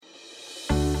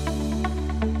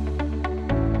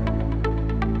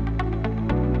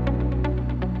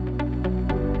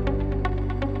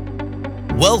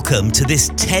Welcome to this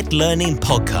TED Learning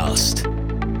podcast,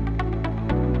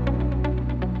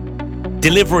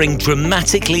 delivering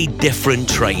dramatically different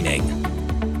training.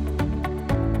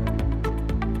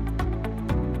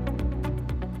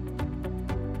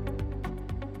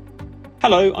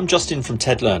 Hello, I'm Justin from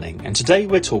TED Learning, and today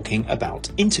we're talking about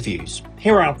interviews.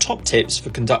 Here are our top tips for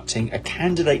conducting a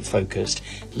candidate-focused,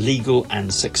 legal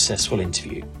and successful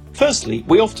interview. Firstly,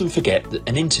 we often forget that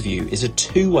an interview is a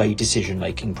two-way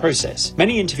decision-making process.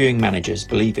 Many interviewing managers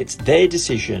believe it's their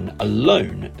decision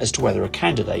alone as to whether a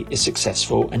candidate is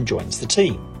successful and joins the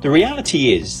team. The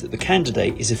reality is that the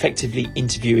candidate is effectively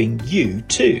interviewing you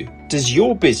too. Does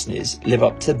your business live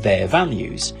up to their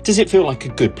values? Does it feel like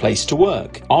a good place to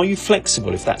work? Are you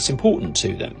flexible if that's important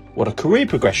to them? What are career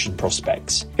progression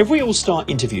prospects? If we all start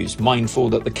interviews mindful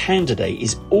that the candidate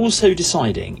is also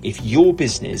deciding if your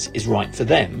business is right for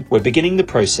them, we're beginning the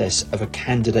process of a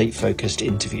candidate-focused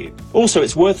interview. Also,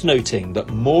 it's worth noting that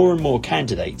more and more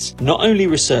candidates not only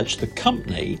research the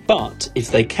company, but if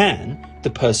they can, the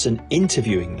person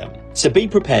interviewing them. So be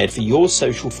prepared for your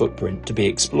social footprint to be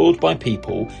explored by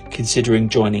people considering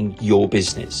joining your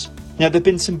business. Now, there have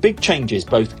been some big changes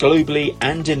both globally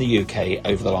and in the UK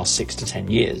over the last 6 to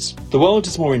 10 years. The world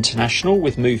is more international,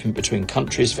 with movement between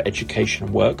countries for education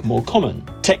and work more common.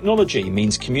 Technology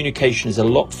means communication is a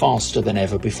lot faster than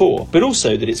ever before, but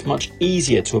also that it's much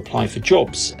easier to apply for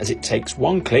jobs, as it takes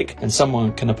one click and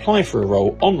someone can apply for a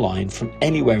role online from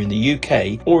anywhere in the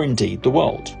UK or indeed the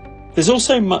world. There's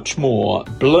also much more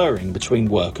blurring between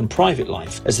work and private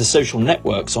life, as the social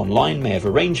networks online may have a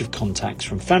range of contacts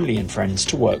from family and friends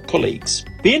to work colleagues.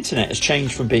 The internet has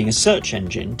changed from being a search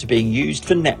engine to being used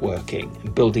for networking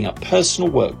and building up personal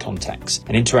work contacts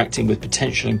and interacting with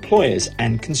potential employers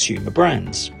and consumer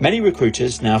brands. Many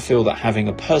recruiters now feel that having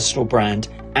a personal brand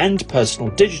and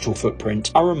personal digital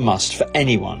footprint are a must for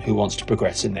anyone who wants to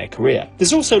progress in their career.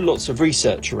 There's also lots of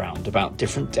research around about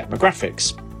different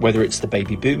demographics, whether it's the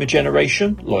baby boomer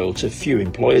generation, loyal to few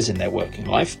employers in their working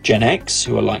life, Gen X,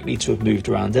 who are likely to have moved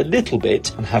around a little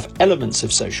bit and have elements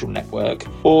of social network,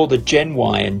 or the Gen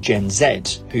Y and Gen Z,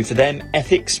 who for them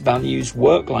ethics, values,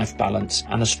 work-life balance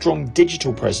and a strong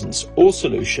digital presence or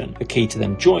solution are key to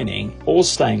them joining or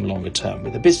staying longer term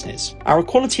with a business. Our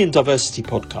Equality and Diversity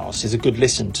podcast is a good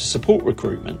listen to support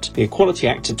recruitment. The Equality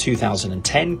Act of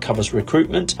 2010 covers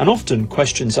recruitment, and often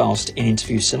questions asked in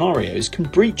interview scenarios can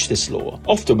breach this law,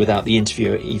 often without the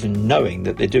interviewer even knowing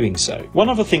that they're doing so. One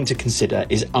other thing to consider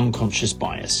is unconscious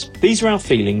bias. These are our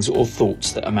feelings or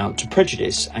thoughts that amount to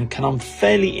prejudice and can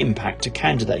unfairly impact a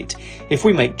candidate if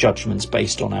we make judgments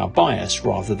based on our bias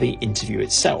rather than the interview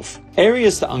itself.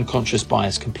 Areas that unconscious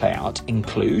bias can play out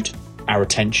include our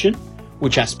attention,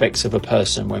 which aspects of a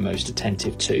person we're most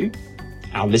attentive to,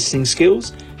 our listening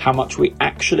skills, how much we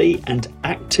actually and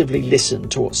actively listen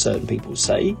to what certain people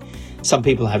say. Some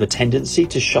people have a tendency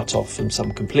to shut off from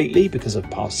some completely because of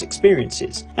past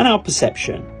experiences, and our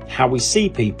perception, how we see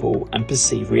people and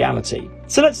perceive reality.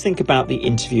 So let's think about the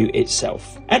interview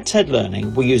itself. At TED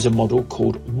Learning, we use a model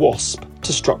called WASP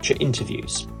to structure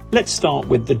interviews. Let's start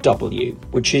with the W,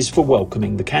 which is for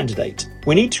welcoming the candidate.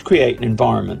 We need to create an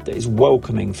environment that is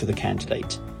welcoming for the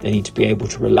candidate. They need to be able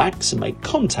to relax and make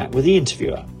contact with the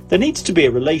interviewer. There needs to be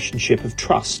a relationship of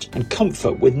trust and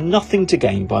comfort with nothing to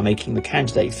gain by making the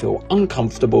candidate feel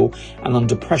uncomfortable and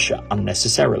under pressure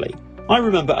unnecessarily. I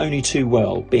remember only too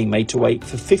well being made to wait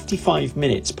for 55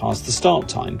 minutes past the start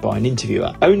time by an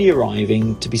interviewer, only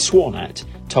arriving to be sworn at,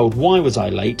 told why was I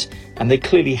late, and they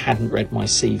clearly hadn't read my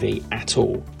CV at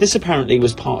all. This apparently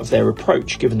was part of their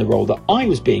approach, given the role that I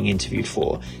was being interviewed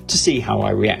for, to see how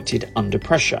I reacted under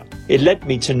pressure. It led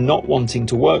me to not wanting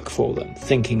to work for them,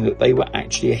 thinking that they were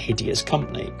actually a hideous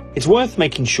company. It's worth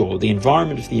making sure the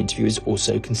environment of the interview is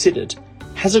also considered.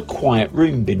 Has a quiet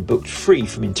room been booked free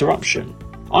from interruption?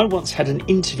 I once had an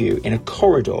interview in a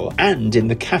corridor and in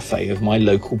the cafe of my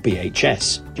local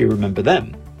BHS. Do you remember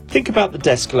them? Think about the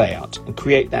desk layout and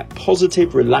create that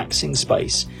positive, relaxing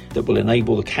space that will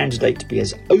enable the candidate to be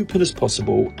as open as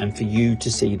possible and for you to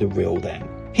see the real them.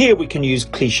 Here we can use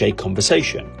cliche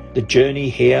conversation. The journey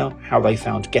here, how they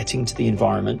found getting to the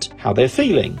environment, how they're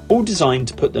feeling, all designed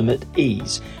to put them at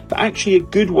ease, but actually a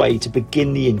good way to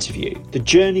begin the interview. The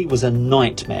journey was a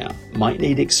nightmare, might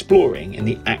need exploring in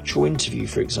the actual interview,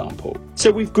 for example.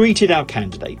 So we've greeted our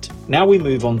candidate. Now we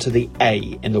move on to the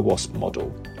A in the WASP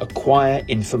model, acquire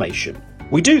information.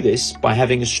 We do this by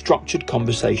having a structured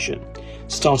conversation.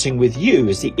 starting with you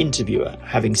as the interviewer,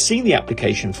 having seen the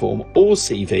application form or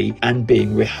CV and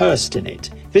being rehearsed in it.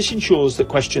 This ensures that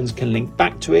questions can link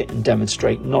back to it and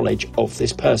demonstrate knowledge of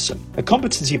this person. A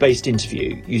competency-based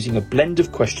interview using a blend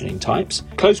of questioning types.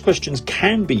 Closed questions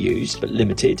can be used, but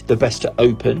limited. The best are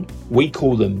open. We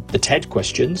call them the TED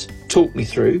questions. Talk me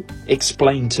through,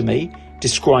 explain to me,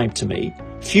 describe to me.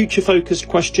 Future-focused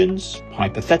questions,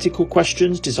 hypothetical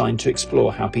questions designed to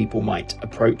explore how people might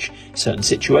approach certain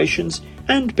situations,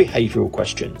 and behavioural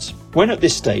questions. When at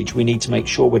this stage, we need to make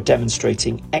sure we're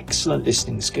demonstrating excellent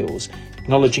listening skills,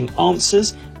 acknowledging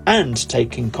answers, and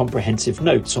taking comprehensive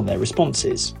notes on their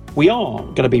responses. We are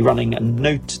going to be running a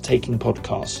note-taking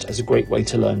podcast as a great way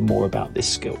to learn more about this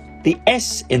skill. The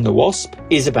S in the WASP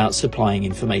is about supplying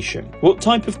information. What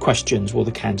type of questions will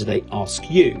the candidate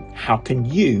ask you? How can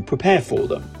you prepare for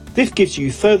them? This gives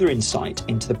you further insight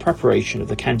into the preparation of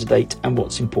the candidate and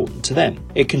what's important to them.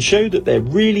 It can show that they're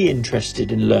really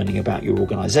interested in learning about your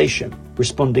organisation.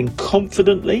 Responding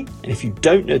confidently, and if you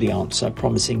don't know the answer,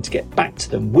 promising to get back to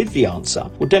them with the answer,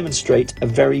 will demonstrate a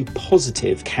very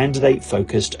positive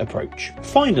candidate-focused approach.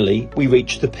 Finally, we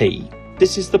reach the P.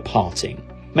 This is the parting.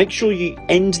 Make sure you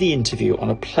end the interview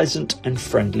on a pleasant and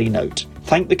friendly note.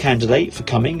 Thank the candidate for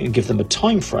coming and give them a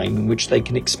time frame in which they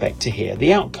can expect to hear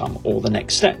the outcome or the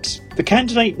next steps. The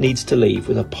candidate needs to leave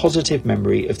with a positive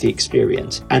memory of the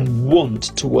experience and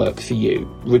want to work for you,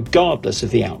 regardless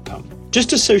of the outcome.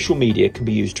 Just as social media can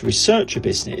be used to research a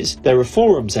business, there are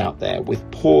forums out there with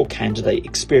poor candidate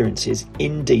experiences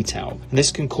in detail, and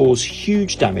this can cause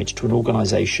huge damage to an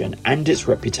organisation and its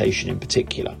reputation in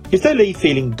particular. If they leave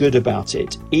feeling good about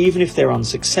it, even if they're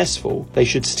unsuccessful, they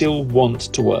should still want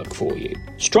to work for you.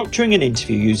 Structuring an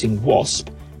interview using WASP,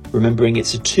 remembering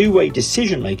it's a two-way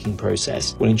decision-making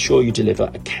process, will ensure you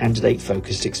deliver a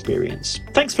candidate-focused experience.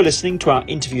 Thanks for listening to our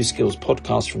Interview Skills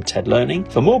podcast from TED Learning.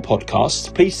 For more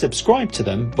podcasts, please subscribe to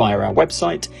them via our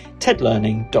website,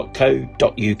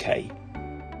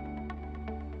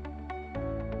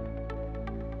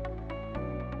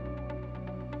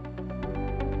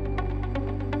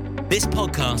 This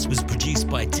podcast was produced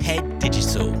by TED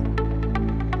Digital.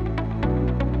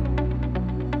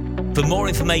 For more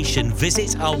information,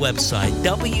 visit our website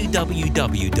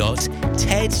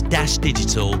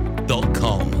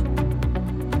www.ted-digital.com.